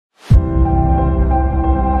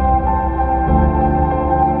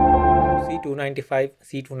C295,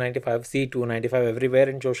 C295, C295 everywhere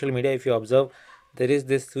in social media. If you observe, there is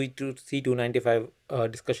this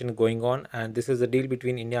C295 discussion going on, and this is a deal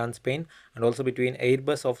between India and Spain, and also between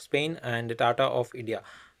Airbus of Spain and Tata of India.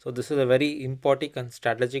 So this is a very important and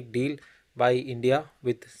strategic deal by India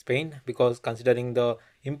with Spain, because considering the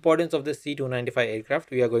importance of the C295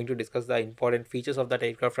 aircraft, we are going to discuss the important features of that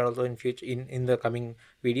aircraft also in the coming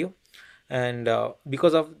video. And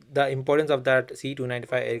because of the importance of that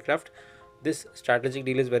C295 aircraft, this strategic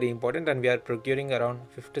deal is very important, and we are procuring around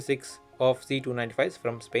 56 of C295s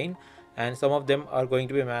from Spain, and some of them are going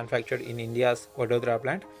to be manufactured in India's Vadodara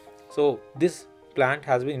plant. So this plant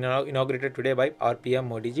has been inaugurated today by our PM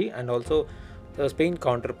Modi ji, and also the Spain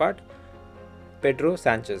counterpart Pedro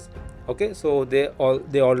Sánchez. Okay, so they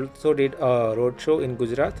also did a roadshow in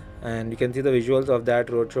Gujarat, and you can see the visuals of that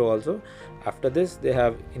roadshow also. After this, they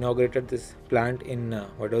have inaugurated this plant in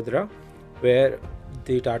Vadodara, where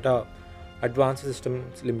the Tata Advanced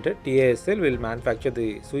Systems Limited (TASL) will manufacture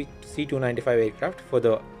the C295 aircraft for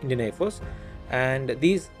the Indian Air Force, and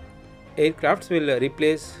these aircrafts will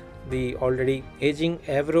replace the already aging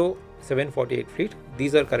Avro 748 fleet.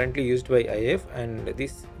 These are currently used by IAF, and with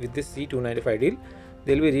this C295 deal,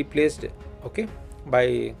 they will be replaced, okay,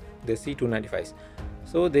 by the C295s.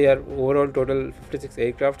 So they are overall total 56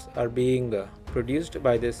 aircrafts are being produced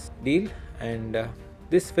by this deal, and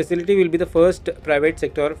this facility will be the first private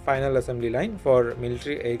sector final assembly line for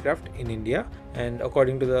military aircraft in India. And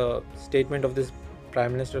according to the statement of this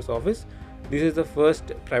Prime Minister's office, this is the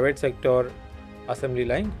first private sector assembly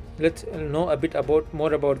line. Let's know a bit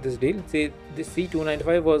more about this deal. See, this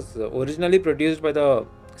C295 was originally produced by the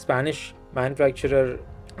Spanish manufacturer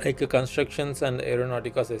like Constructions and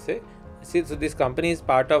Aeronauticas SA. See, so this company is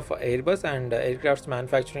part of Airbus, and aircraft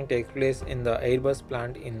manufacturing takes place in the Airbus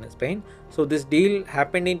plant in Spain. So this deal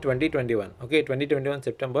happened in 2021. Okay, 2021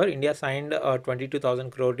 September, India signed a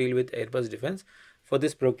 22,000 crore deal with Airbus Defence for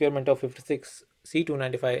this procurement of 56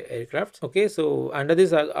 C295 aircrafts. Okay, so under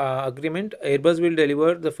this agreement, Airbus will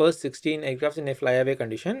deliver the first 16 aircrafts in a flyaway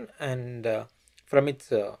condition, and from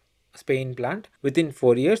its Spain plant within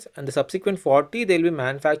 4 years, and the subsequent 40 they will be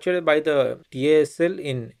manufactured by the TASL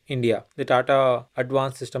in India, the Tata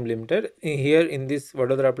Advanced Systems Limited. Here in this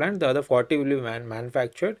Vadodara plant, the other 40 will be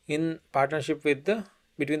manufactured in partnership with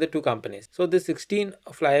between the two companies. So the 16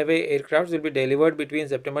 flyaway aircrafts will be delivered between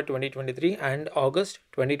September 2023 and August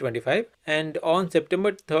 2025, and on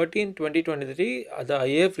September 13, 2023, the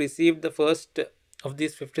IAF received the first of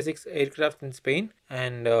these 56 aircraft in Spain,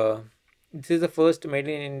 and this is the first made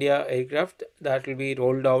in India aircraft that will be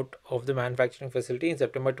rolled out of the manufacturing facility in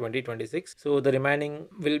September 2026. So the remaining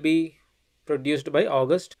will be produced by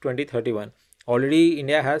August 2031. Already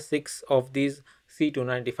India has 6 of these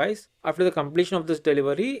C295s. After the completion of this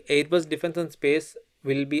delivery, Airbus Defence and Space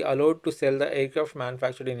will be allowed to sell the aircraft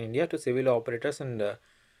manufactured in India to civil operators and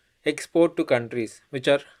export to countries which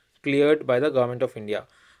are cleared by the government of India.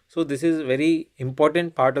 So this is very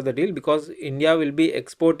important part of the deal, because India will be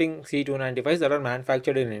exporting C295s that are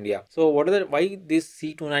manufactured in India. So why these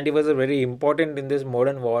C295s are very important in this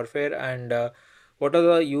modern warfare, and what are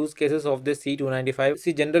the use cases of this C295?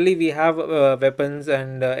 See, generally we have weapons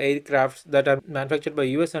and aircrafts that are manufactured by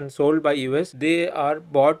US and sold by US. They are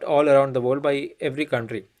bought all around the world by every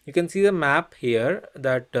country. You can see the map here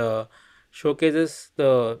that showcases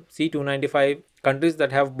the C295 countries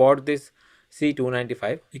that have bought this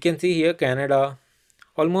C295. You can see here Canada,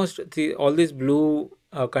 almost all these blue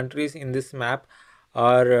countries in this map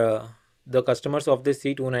are the customers of this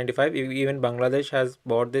C295. Even Bangladesh has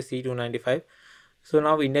bought this C295. So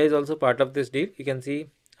now India is also part of this deal. You can see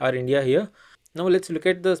our India here. Now let's look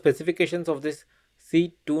at the specifications of this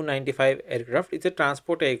C295 aircraft. It's a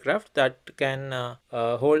transport aircraft that can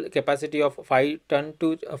hold capacity of 5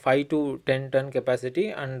 to 10 ton capacity,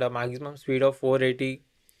 and a maximum speed of 480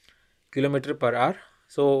 km per hour.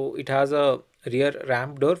 So it has a rear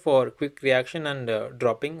ramp door for quick reaction and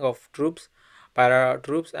dropping of troops, para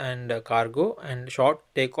troops, and cargo, and short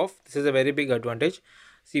takeoff. This is a very big advantage.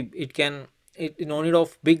 See, it no need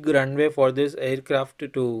of big runway for this aircraft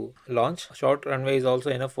to launch. Short runway is also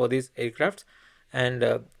enough for these aircrafts, and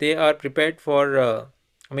they are prepared for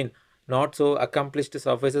not so accomplished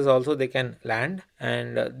surfaces also they can land,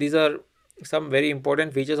 and these are some very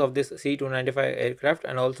important features of this C295 aircraft,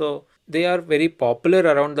 and also they are very popular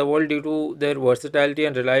around the world due to their versatility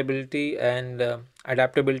and reliability and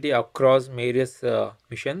adaptability across various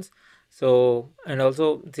missions. So, and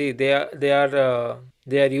also see, they are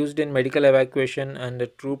used in medical evacuation and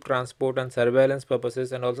troop transport and surveillance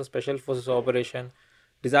purposes, and also special forces operation,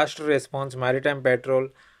 disaster response, maritime patrol.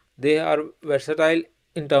 They are versatile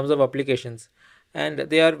in terms of applications. and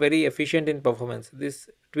they are very efficient in performance. This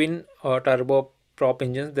twin turboprop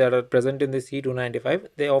engines that are present in the C295,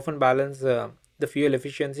 they often balance the fuel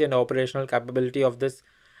efficiency and operational capability of this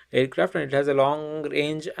aircraft, and it has a long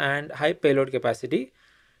range and high payload capacity.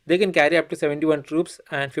 They can carry up to 71 troops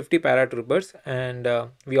and 50 paratroopers, and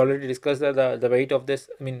we already discussed the weight of this.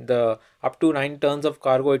 I mean, the up to 9 tons of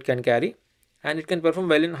cargo it can carry, and it can perform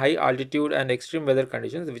well in high altitude and extreme weather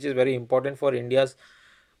conditions, which is very important for India's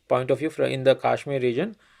point of view in the Kashmir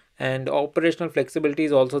region. And operational flexibility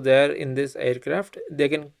is also there in this aircraft. They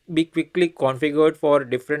can be quickly configured for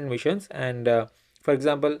different missions, and for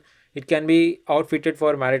example, it can be outfitted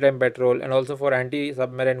for maritime patrol and also for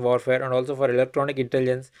anti-submarine warfare and also for electronic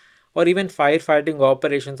intelligence or even firefighting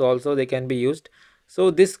operations also they can be used.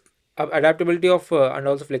 So this adaptability of and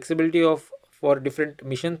also flexibility of for different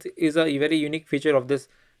missions is a very unique feature of this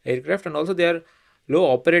aircraft, and also they are low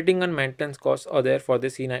operating and maintenance costs are there for the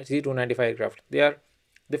C295 aircraft.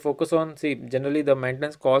 They focus on, see, generally the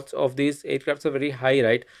maintenance costs of these aircrafts are very high,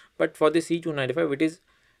 right? But for the C295 it is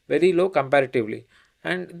very low comparatively,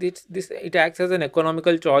 and this it acts as an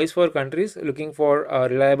economical choice for countries looking for a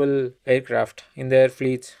reliable aircraft in their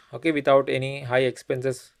fleets, okay, without any high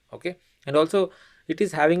expenses, okay. And also it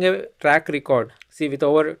is having a track record. See, with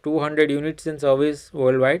over 200 units in service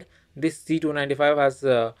worldwide, this C295 has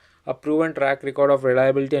a proven track record of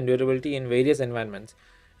reliability and durability in various environments.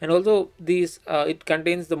 And also these it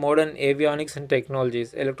contains the modern avionics and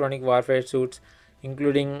technologies, electronic warfare suits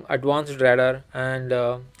including advanced radar and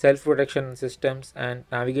self-protection systems and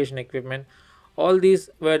navigation equipment. All these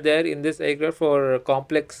were there in this aircraft for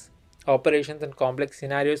complex operations and complex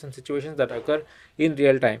scenarios and situations that occur in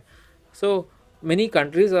real time. So many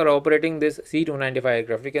countries are operating this C295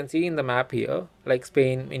 aircraft. We can see in the map here, like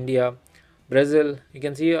Spain, India, Brazil. You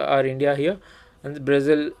can see our India here, and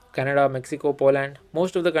Brazil, Canada, Mexico, Poland.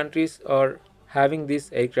 Most of the countries are having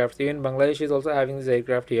these aircrafts. Even Bangladesh is also having this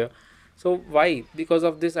aircraft here. So why? Because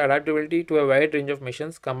of this adaptability to a wide range of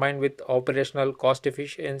missions combined with operational cost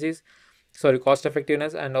effectiveness,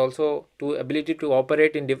 and also to ability to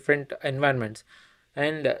operate in different environments.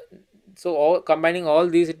 And so combining all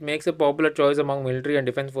these, it makes a popular choice among military and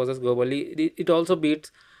defense forces globally. It also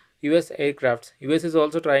beats US aircrafts. US is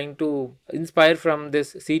also trying to inspire from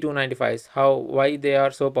this C295s, how why they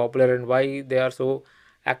are so popular and why they are so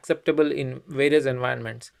acceptable in various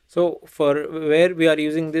environments. So for where we are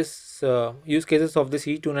using this use cases of the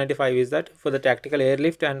C295 is that for the tactical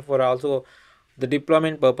airlift and for also the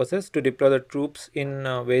deployment purposes, to deploy the troops in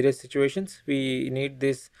various situations we need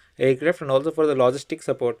this aircraft, and also for the logistic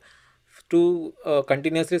support to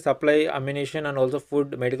continuously supply ammunition and also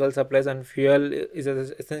food, medical supplies and fuel is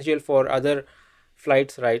essential for other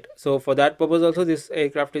flights, right? So for that purpose also this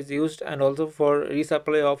aircraft is used, and also for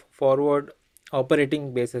resupply of forward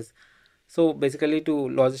operating bases. So basically to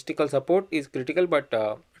logistical support is critical, but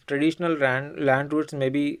traditional land routes may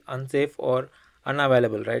be unsafe or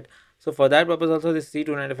unavailable, right? So for that purpose also this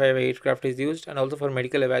C295 aircraft is used, and also for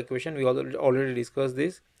medical evacuation we already discussed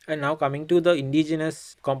this. And now coming to the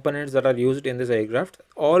indigenous components that are used in this aircraft,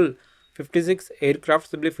 all 56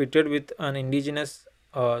 aircrafts will be fitted with an indigenous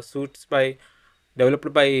suits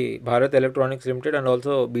developed by Bharat Electronics Limited and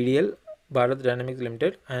also BDL, Bharat Dynamics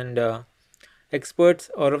Limited. And experts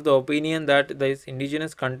are of the opinion that this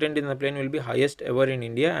indigenous content in the plane will be highest ever in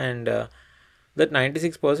India, and that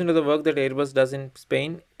 96% of the work that Airbus does in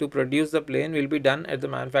Spain to produce the plane will be done at the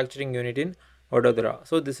manufacturing unit in Vadodara.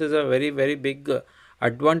 So this is a very big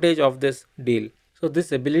advantage of this deal. So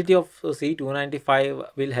this ability of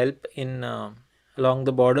C295 will help in along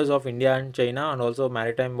the borders of India and China and also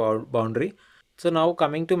maritime boundary. So now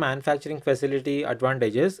coming to manufacturing facility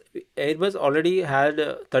advantages, Airbus already had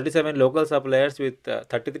 37 local suppliers, with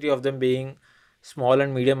 33 of them being small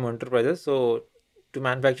and medium enterprises. So to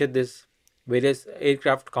manufacture this various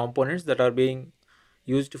aircraft components that are being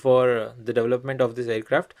used for the development of this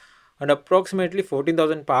aircraft, and approximately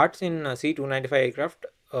 14,000 parts in C295 aircraft.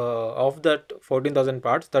 Of that 14,000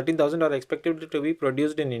 parts, 13,000 are expected to be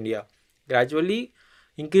produced in India, gradually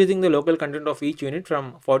increasing the local content of each unit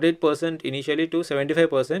from 48% initially to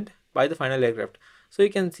 75% by the final aircraft. So you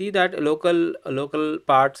can see that local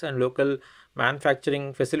parts and local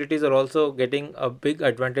manufacturing facilities are also getting a big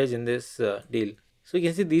advantage in this deal. So you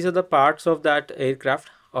can see these are the parts of that aircraft,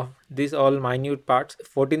 of these all minute parts,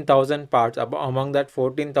 14,000 parts. Among that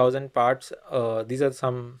 14,000 parts, these are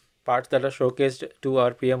some parts that are showcased to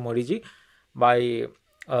our PM Modi ji by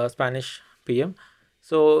Spanish PM.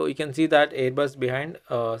 So you can see that Airbus behind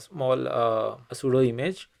a small pseudo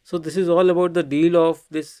image. So this is all about the deal of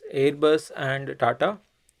this Airbus and Tata,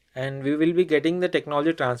 and we will be getting the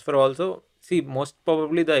technology transfer also. see, most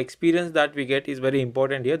probably the experience that we get is very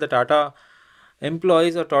important here. The Tata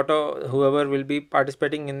employees or Tata whoever will be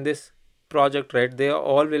participating in this project, right, they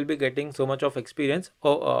all will be getting so much of experience.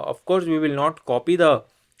 Of course we will not copy uh,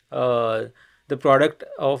 the product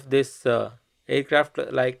of this aircraft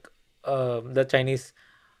like the Chinese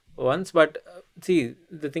ones, but see,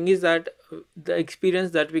 the thing is that the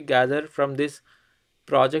experience that we gather from this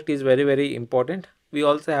project is very very important. We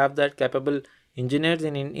also have that capable engineers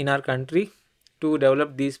in our country to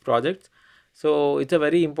develop these projects, so it's a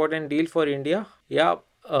very important deal for India. Yeah,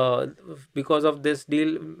 because of this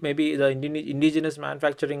deal, maybe the indigenous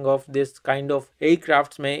manufacturing of this kind of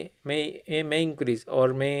aircrafts may increase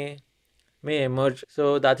or may emerge.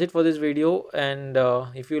 So that's it for this video, and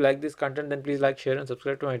if you like this content, then please like, share and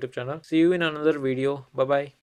subscribe to my YouTube channel. See you in another video. Bye bye.